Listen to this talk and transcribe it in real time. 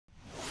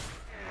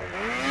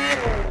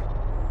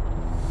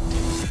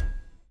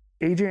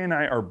AJ and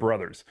I are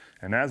brothers,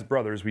 and as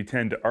brothers we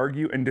tend to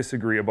argue and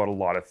disagree about a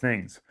lot of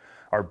things.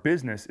 Our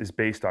business is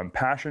based on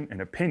passion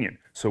and opinion,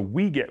 so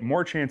we get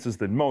more chances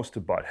than most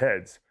to butt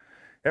heads.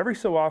 Every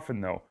so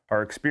often though,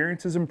 our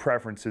experiences and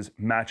preferences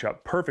match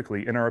up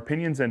perfectly and our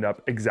opinions end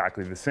up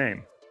exactly the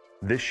same.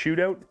 This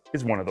shootout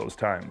is one of those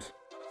times.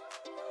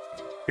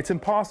 It's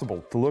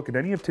impossible to look at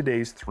any of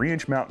today's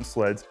 3-inch mountain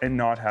sleds and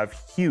not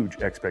have huge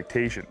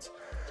expectations.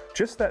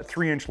 Just that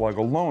 3-inch lug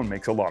alone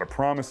makes a lot of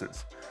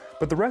promises.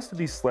 But the rest of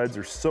these sleds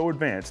are so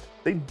advanced,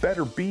 they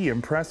better be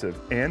impressive,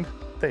 and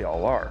they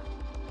all are.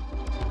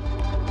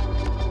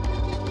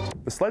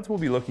 The sleds we'll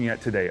be looking at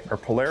today are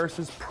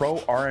Polaris Pro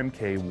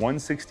RMK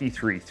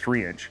 163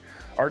 3-inch,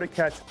 Arctic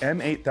Cat's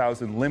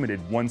M8000 Limited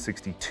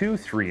 162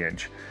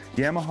 3-inch,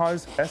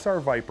 Yamaha's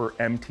SR Viper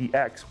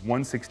M-TX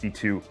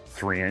 162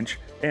 3-inch,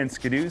 and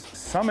Skidoo's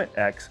Summit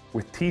X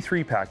with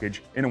T3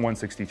 package in a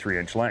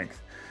 163-inch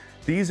length.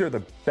 These are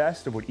the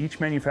best of what each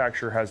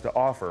manufacturer has to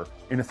offer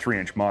in a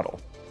 3-inch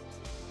model.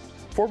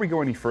 Before we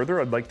go any further,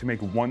 I'd like to make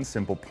one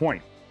simple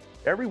point.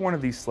 Every one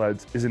of these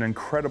sleds is an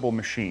incredible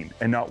machine,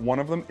 and not one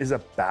of them is a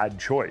bad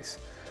choice.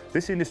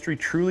 This industry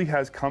truly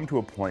has come to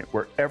a point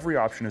where every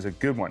option is a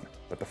good one,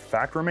 but the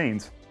fact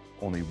remains,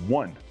 only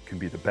one can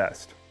be the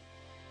best.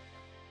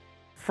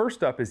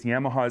 First up is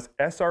Yamaha's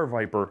SR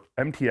Viper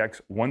M-TX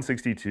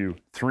 162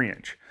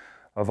 3-inch.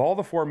 Of all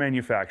the 4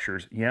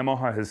 manufacturers,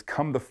 Yamaha has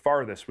come the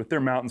farthest with their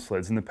mountain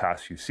sleds in the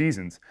past few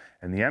seasons,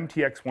 and the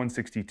M-TX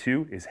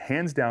 162 is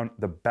hands down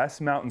the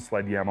best mountain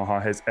sled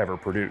Yamaha has ever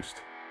produced.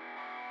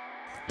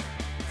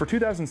 For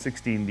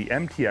 2016, the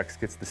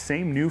M-TX gets the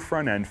same new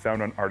front end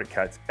found on Arctic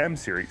Cat's M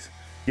series.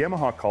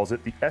 Yamaha calls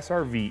it the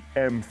SRV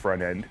M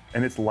front end,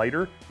 and it's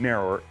lighter,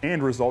 narrower,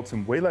 and results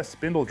in way less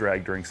spindle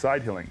drag during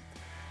side hilling.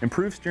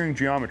 Improved steering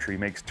geometry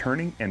makes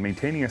turning and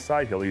maintaining a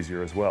side hill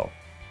easier as well.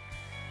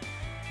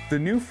 The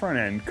new front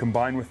end,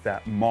 combined with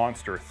that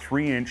monster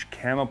 3-inch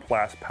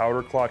Camoplast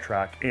powder claw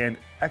track and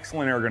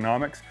excellent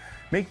ergonomics,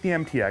 make the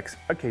M-TX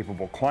a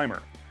capable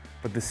climber.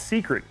 But the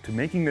secret to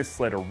making this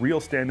sled a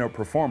real standout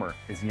performer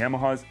is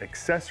Yamaha's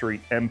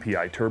accessory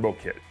MPI turbo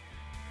kit.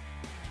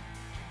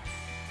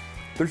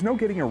 There's no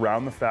getting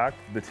around the fact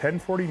that the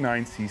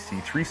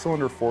 1049cc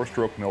 3-cylinder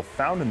 4-stroke mill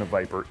found in the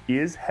Viper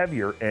is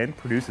heavier and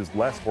produces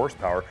less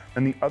horsepower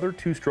than the other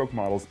 2-stroke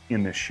models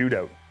in this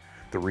shootout.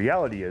 The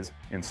reality is,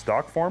 in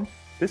stock form,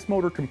 this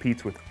motor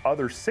competes with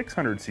other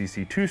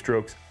 600cc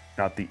 2-strokes,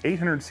 not the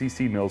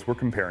 800cc mills we're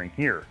comparing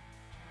here.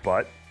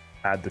 But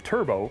add the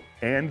turbo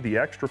and the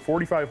extra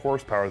 45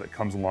 horsepower that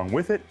comes along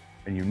with it,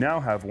 and you now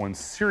have one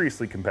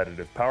seriously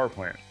competitive power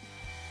plant.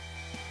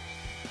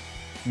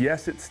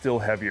 Yes, it's still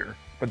heavier,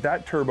 but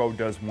that turbo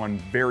does one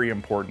very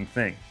important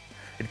thing.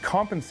 It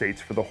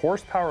compensates for the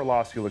horsepower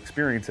loss you'll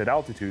experience at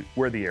altitude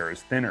where the air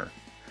is thinner.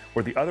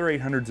 Where the other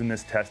 800s in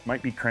this test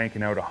might be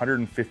cranking out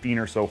 115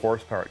 or so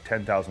horsepower at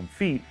 10,000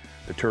 feet,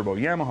 the turbo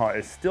Yamaha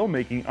is still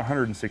making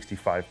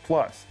 165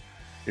 plus.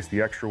 Is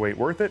the extra weight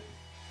worth it?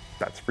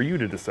 That's for you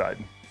to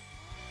decide.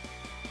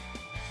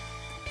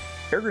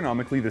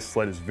 Ergonomically, this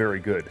sled is very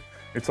good.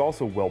 It's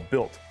also well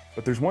built,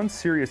 but there's one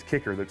serious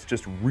kicker that's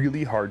just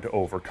really hard to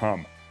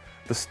overcome.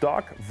 The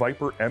stock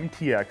Viper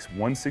M-TX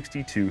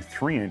 162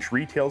 3-inch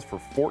retails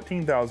for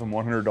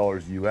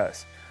 $14,100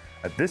 US.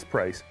 At this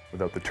price,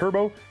 without the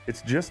turbo,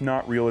 it's just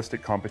not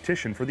realistic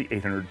competition for the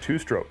 800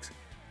 2-strokes.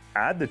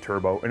 Add the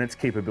turbo and its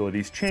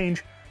capabilities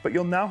change, but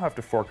you'll now have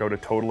to fork out a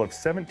total of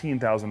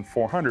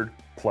 $17,400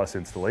 plus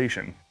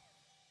installation.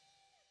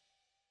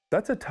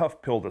 That's a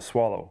tough pill to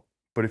swallow,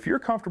 but if you're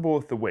comfortable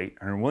with the weight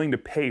and are willing to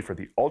pay for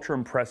the ultra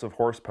impressive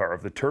horsepower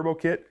of the turbo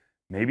kit,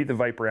 maybe the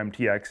Viper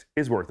M-TX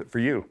is worth it for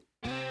you.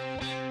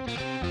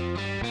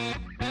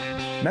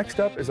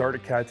 Next up is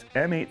Arctic Cat's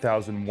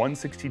M8000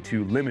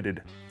 162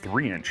 Limited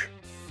 3-inch.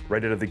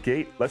 Right out of the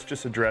gate, let's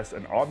just address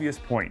an obvious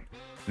point.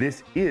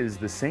 This is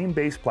the same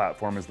base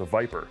platform as the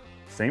Viper.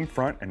 Same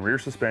front and rear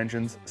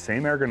suspensions,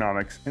 same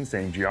ergonomics, and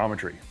same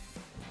geometry.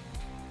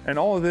 And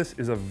all of this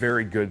is a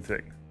very good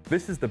thing.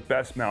 This is the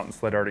best mountain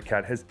sled Arctic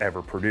Cat has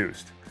ever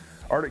produced.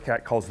 Arctic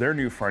Cat calls their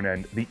new front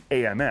end the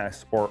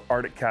AMS, or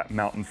Arctic Cat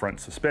Mountain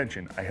Front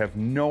Suspension. I have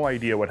no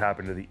idea what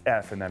happened to the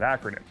F in that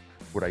acronym.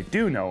 What I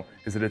do know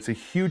is that it's a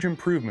huge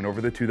improvement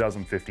over the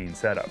 2015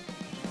 setup.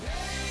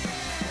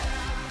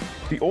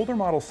 The older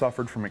model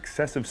suffered from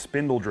excessive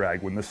spindle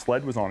drag when the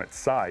sled was on its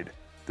side.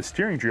 The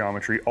steering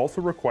geometry also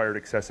required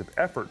excessive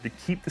effort to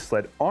keep the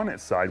sled on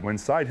its side when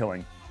side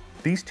hilling.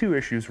 These two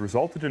issues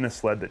resulted in a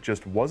sled that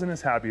just wasn't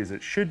as happy as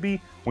it should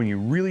be when you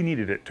really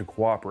needed it to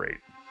cooperate.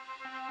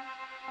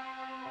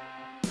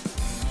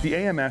 The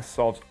AMS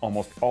solves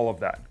almost all of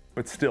that.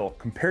 But still,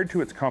 compared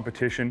to its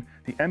competition,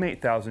 the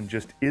M8000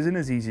 just isn't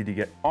as easy to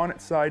get on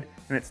its side,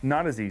 and it's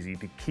not as easy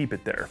to keep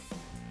it there.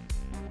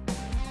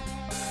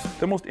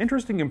 The most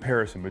interesting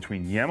comparison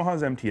between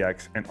Yamaha's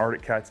M-TX and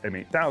Arctic Cat's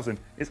M8000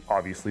 is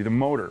obviously the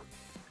motor.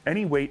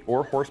 Any weight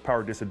or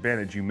horsepower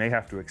disadvantage you may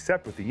have to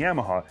accept with the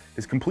Yamaha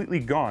is completely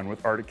gone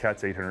with Arctic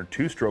Cat's 800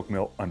 2-stroke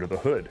mill under the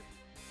hood.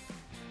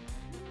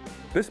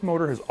 This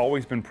motor has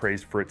always been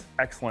praised for its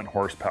excellent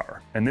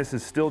horsepower, and this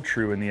is still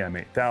true in the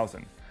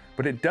M8000,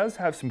 but it does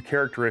have some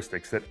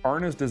characteristics that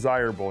aren't as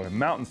desirable in a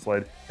mountain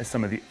sled as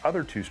some of the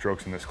other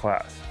two-strokes in this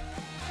class.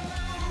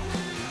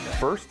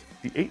 First,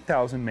 the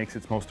 8000 makes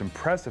its most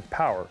impressive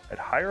power at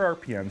higher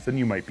RPMs than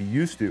you might be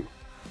used to.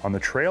 On the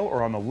trail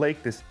or on the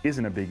lake, this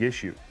isn't a big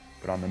issue,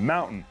 but on the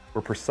mountain,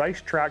 where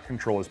precise track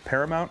control is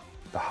paramount,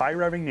 the high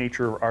revving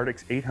nature of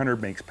Arctic's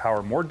 800 makes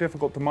power more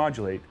difficult to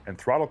modulate and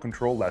throttle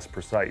control less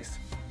precise.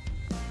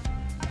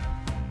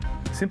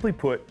 Simply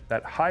put,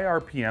 that high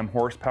RPM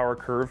horsepower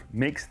curve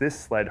makes this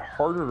sled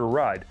harder to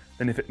ride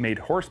than if it made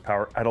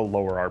horsepower at a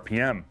lower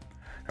RPM.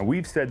 Now,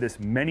 we've said this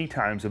many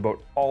times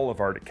about all of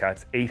Arctic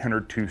Cat's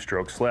 800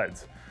 two-stroke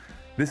sleds.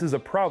 This is a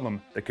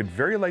problem that could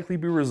very likely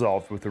be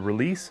resolved with the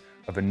release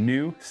of a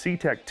new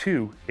C-Tech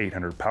 2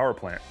 800 power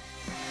plant.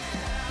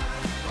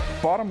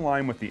 Bottom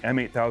line with the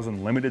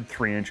M8000 Limited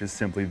 3-inch is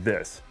simply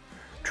this: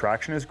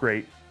 traction is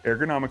great,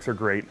 ergonomics are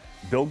great,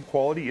 build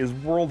quality is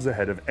worlds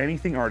ahead of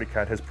anything Arctic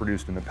Cat has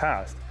produced in the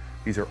past.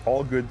 These are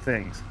all good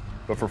things,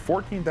 but for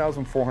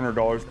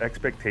 $14,400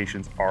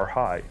 expectations are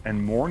high, and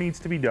more needs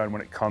to be done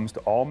when it comes to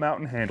all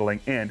mountain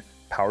handling and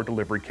power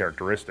delivery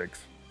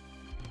characteristics.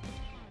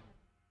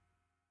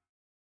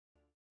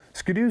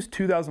 Skidoo's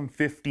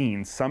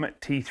 2015 Summit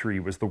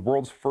T3 was the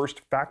world's first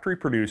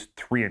factory-produced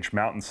 3-inch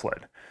mountain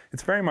sled.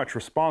 It's very much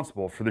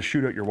responsible for the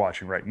Shootout you're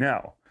watching right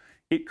now.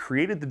 It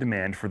created the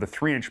demand for the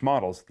 3-inch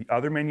models the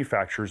other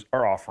manufacturers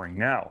are offering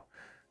now.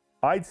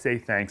 I'd say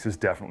thanks is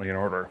definitely in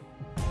order.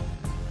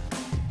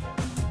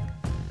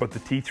 But the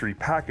T3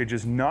 package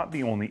is not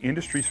the only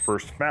industry's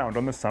first found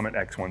on the Summit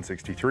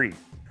X163.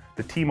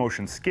 The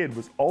T-Motion skid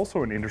was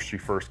also an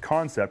industry-first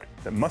concept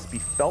that must be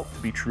felt to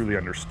be truly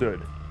understood.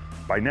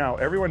 By now,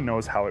 everyone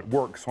knows how it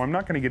works, so I'm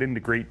not going to get into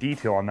great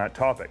detail on that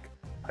topic.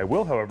 I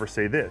will, however,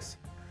 say this: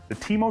 the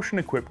T-Motion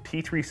equipped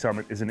T3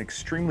 Summit is an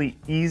extremely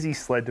easy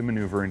sled to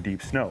maneuver in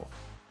deep snow.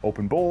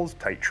 Open bowls,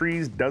 tight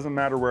trees, doesn't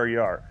matter where you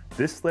are.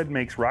 This sled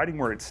makes riding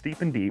where it's steep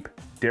and deep,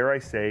 dare I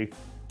say,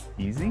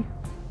 easy?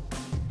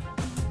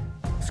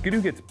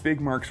 Skidoo gets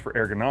big marks for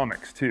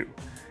ergonomics too.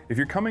 If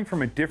you're coming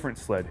from a different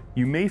sled,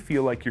 you may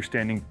feel like you're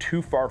standing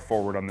too far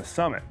forward on the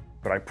Summit,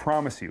 but I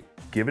promise you,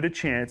 give it a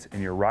chance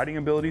and your riding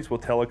abilities will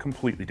tell a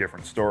completely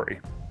different story.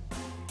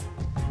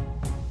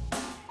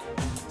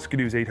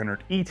 Skidoo's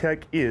 800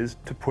 E-Tech is,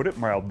 to put it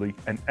mildly,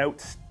 an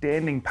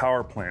outstanding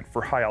power plant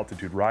for high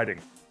altitude riding.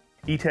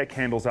 E-Tech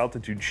handles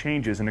altitude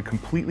changes in a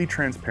completely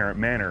transparent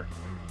manner.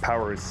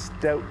 Power is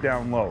stout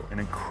down low and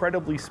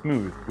incredibly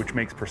smooth, which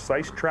makes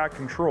precise track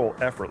control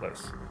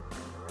effortless.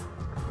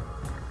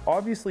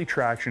 Obviously,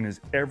 traction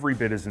is every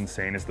bit as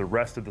insane as the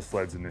rest of the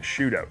sleds in this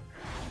Shootout,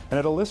 and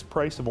at a list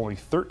price of only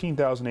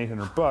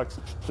 $13,800,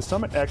 the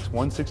Summit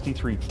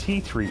X163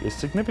 T3 is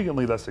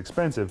significantly less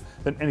expensive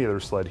than any other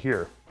sled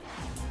here.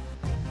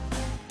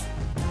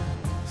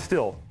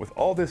 Still, with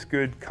all this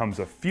good comes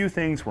a few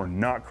things we're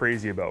not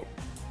crazy about.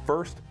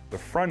 First, the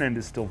front end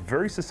is still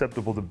very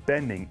susceptible to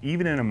bending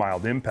even in a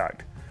mild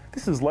impact.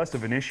 This is less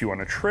of an issue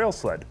on a trail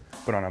sled,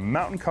 but on a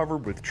mountain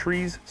covered with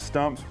trees,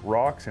 stumps,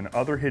 rocks, and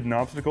other hidden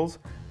obstacles,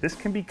 this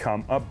can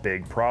become a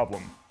big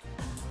problem.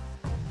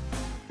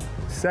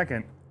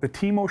 Second, the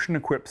T-Motion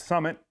equipped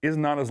Summit is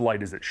not as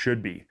light as it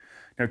should be.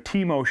 Now,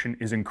 T-Motion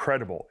is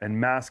incredible and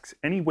masks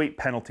any weight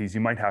penalties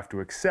you might have to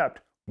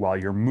accept while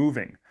you're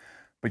moving.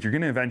 But you're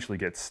going to eventually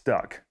get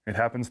stuck. It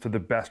happens to the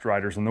best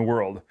riders in the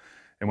world.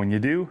 And when you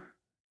do,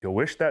 you'll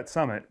wish that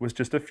Summit was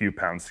just a few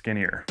pounds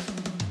skinnier.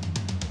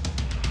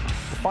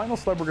 The final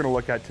sled we're going to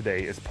look at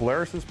today is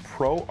Polaris's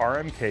Pro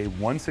RMK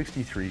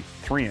 163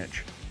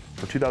 3-inch.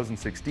 For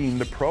 2016,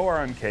 the Pro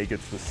RMK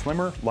gets the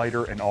slimmer,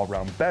 lighter, and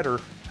all-round better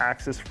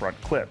Axis front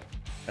clip.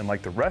 And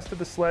like the rest of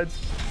the sleds,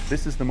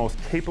 this is the most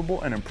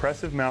capable and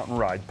impressive mountain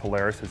ride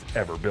Polaris has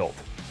ever built.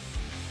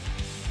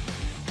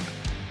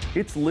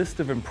 Its list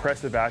of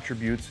impressive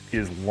attributes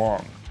is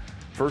long.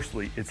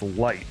 Firstly, it's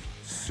light,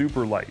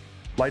 super light,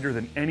 lighter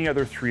than any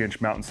other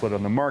 3-inch mountain sled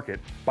on the market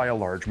by a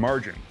large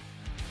margin.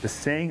 The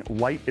saying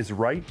light is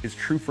right is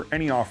true for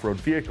any off-road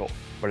vehicle,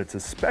 but it's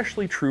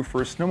especially true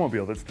for a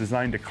snowmobile that's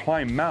designed to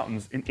climb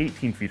mountains in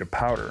 18 feet of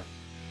powder.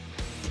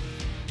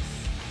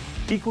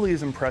 Equally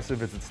as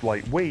impressive as its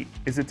light weight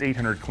is its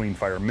 800 clean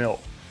fire mill.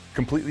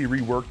 Completely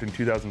reworked in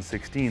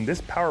 2016, this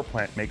power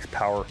plant makes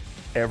power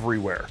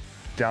everywhere.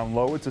 Down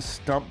low, it's a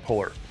stump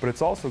puller, but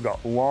it's also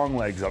got long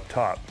legs up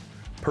top.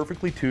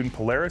 Perfectly tuned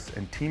Polaris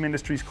and Team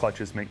Industries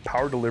clutches make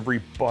power delivery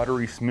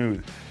buttery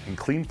smooth, and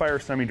Clean Fire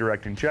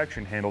semi-direct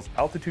injection handles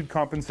altitude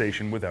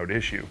compensation without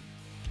issue.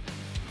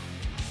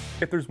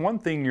 If there's one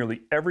thing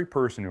nearly every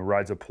person who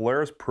rides a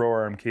Polaris Pro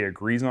RMK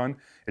agrees on,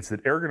 it's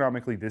that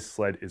ergonomically this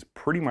sled is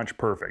pretty much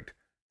perfect.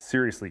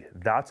 Seriously,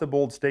 that's a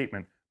bold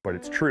statement, but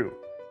it's true.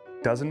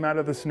 Doesn't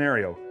matter the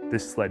scenario,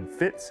 this sled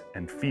fits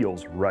and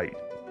feels right.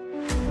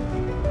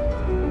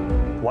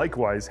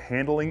 Likewise,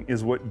 handling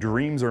is what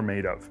dreams are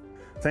made of.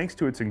 Thanks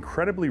to its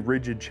incredibly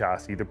rigid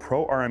chassis, the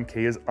Pro RMK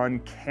is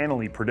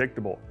uncannily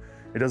predictable.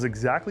 It does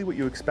exactly what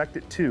you expect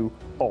it to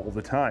all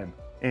the time.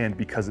 and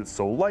because it's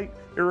so light,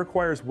 it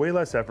requires way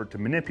less effort to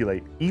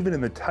manipulate, even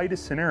in the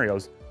tightest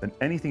scenarios, than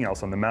anything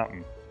else on the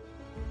mountain.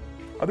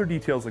 Other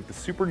details like the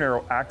super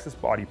narrow axis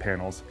body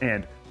panels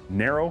and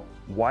narrow,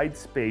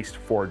 wide-spaced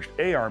forged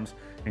A-arms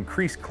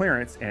increase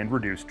clearance and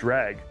reduce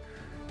drag.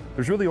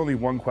 There's really only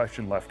one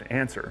question left to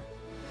answer.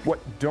 What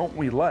don't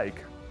we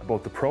like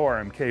about the Pro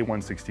RMK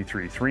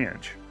 163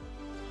 3-inch?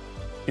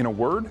 In a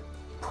word,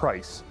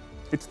 price.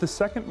 It's the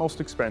second most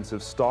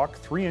expensive stock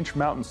 3-inch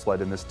mountain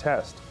sled in this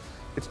test.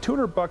 It's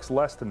 $200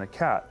 less than the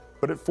Cat,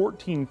 but at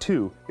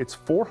 $14,200, it's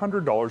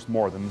 $400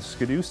 more than the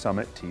Skidoo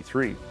Summit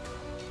T3.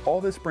 All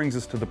this brings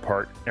us to the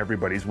part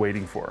everybody's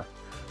waiting for.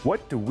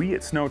 What do we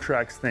at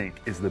SnowTracks think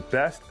is the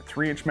best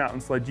 3-inch mountain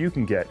sled you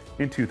can get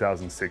in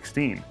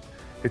 2016?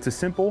 It's a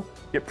simple,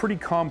 yet pretty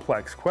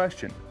complex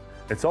question.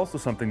 It's also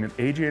something that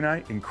AJ and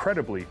I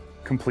incredibly,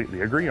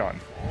 completely agree on.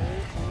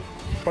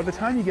 By the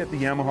time you get the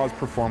Yamaha's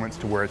performance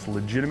to where it's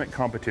legitimate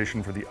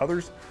competition for the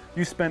others,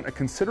 you spent a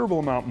considerable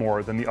amount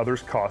more than the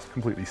others cost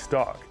completely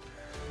stock.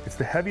 It's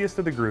the heaviest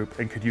of the group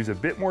and could use a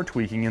bit more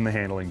tweaking in the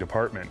handling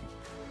department.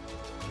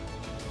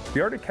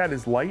 The Arctic Cat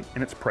is light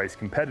and it's priced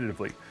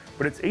competitively,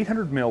 but its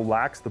 800mm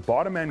lacks the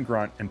bottom end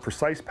grunt and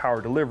precise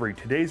power delivery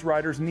today's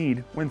riders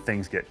need when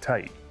things get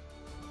tight.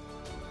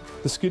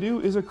 The Skidoo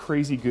is a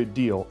crazy good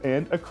deal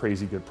and a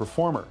crazy good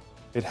performer.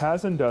 It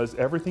has and does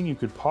everything you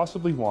could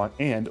possibly want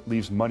and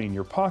leaves money in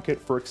your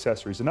pocket for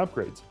accessories and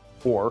upgrades,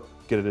 or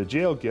get it a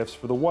jail gifts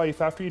for the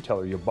wife after you tell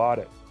her you bought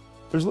it.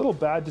 There's little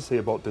bad to say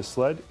about this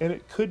sled, and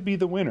it could be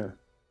the winner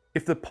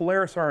if the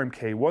Polaris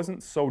RMK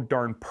wasn't so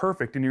darn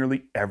perfect in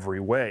nearly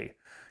every way.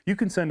 You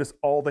can send us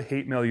all the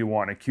hate mail you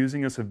want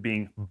accusing us of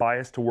being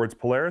biased towards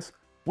Polaris.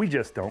 We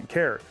just don't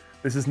care.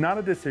 This is not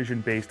a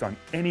decision based on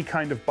any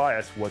kind of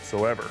bias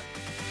whatsoever.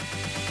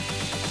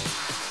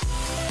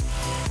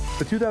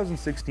 The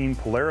 2016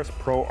 Polaris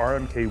Pro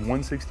RMK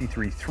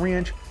 163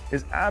 3-inch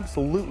is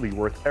absolutely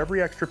worth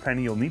every extra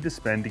penny you'll need to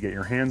spend to get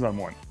your hands on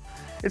one.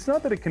 It's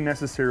not that it can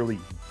necessarily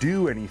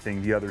do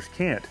anything the others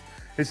can't,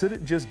 it's that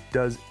it just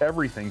does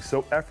everything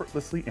so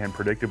effortlessly and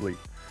predictably.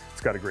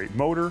 It's got a great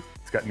motor,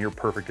 it's got near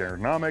perfect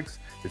aerodynamics,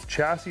 its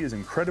chassis is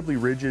incredibly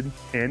rigid,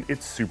 and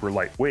it's super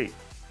lightweight.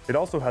 It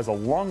also has a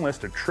long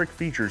list of trick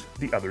features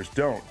the others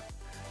don't.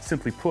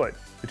 Simply put,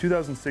 the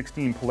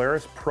 2016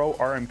 Polaris Pro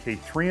RMK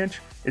 3-inch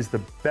is the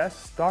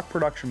best stock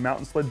production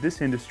mountain sled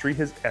this industry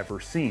has ever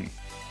seen.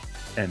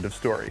 End of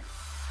story.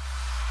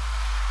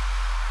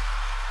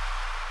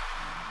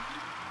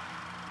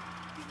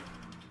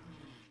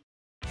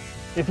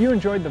 If you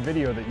enjoyed the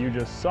video that you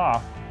just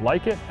saw,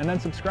 like it and then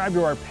subscribe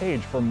to our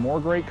page for more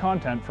great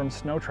content from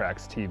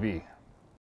SnowTracks TV.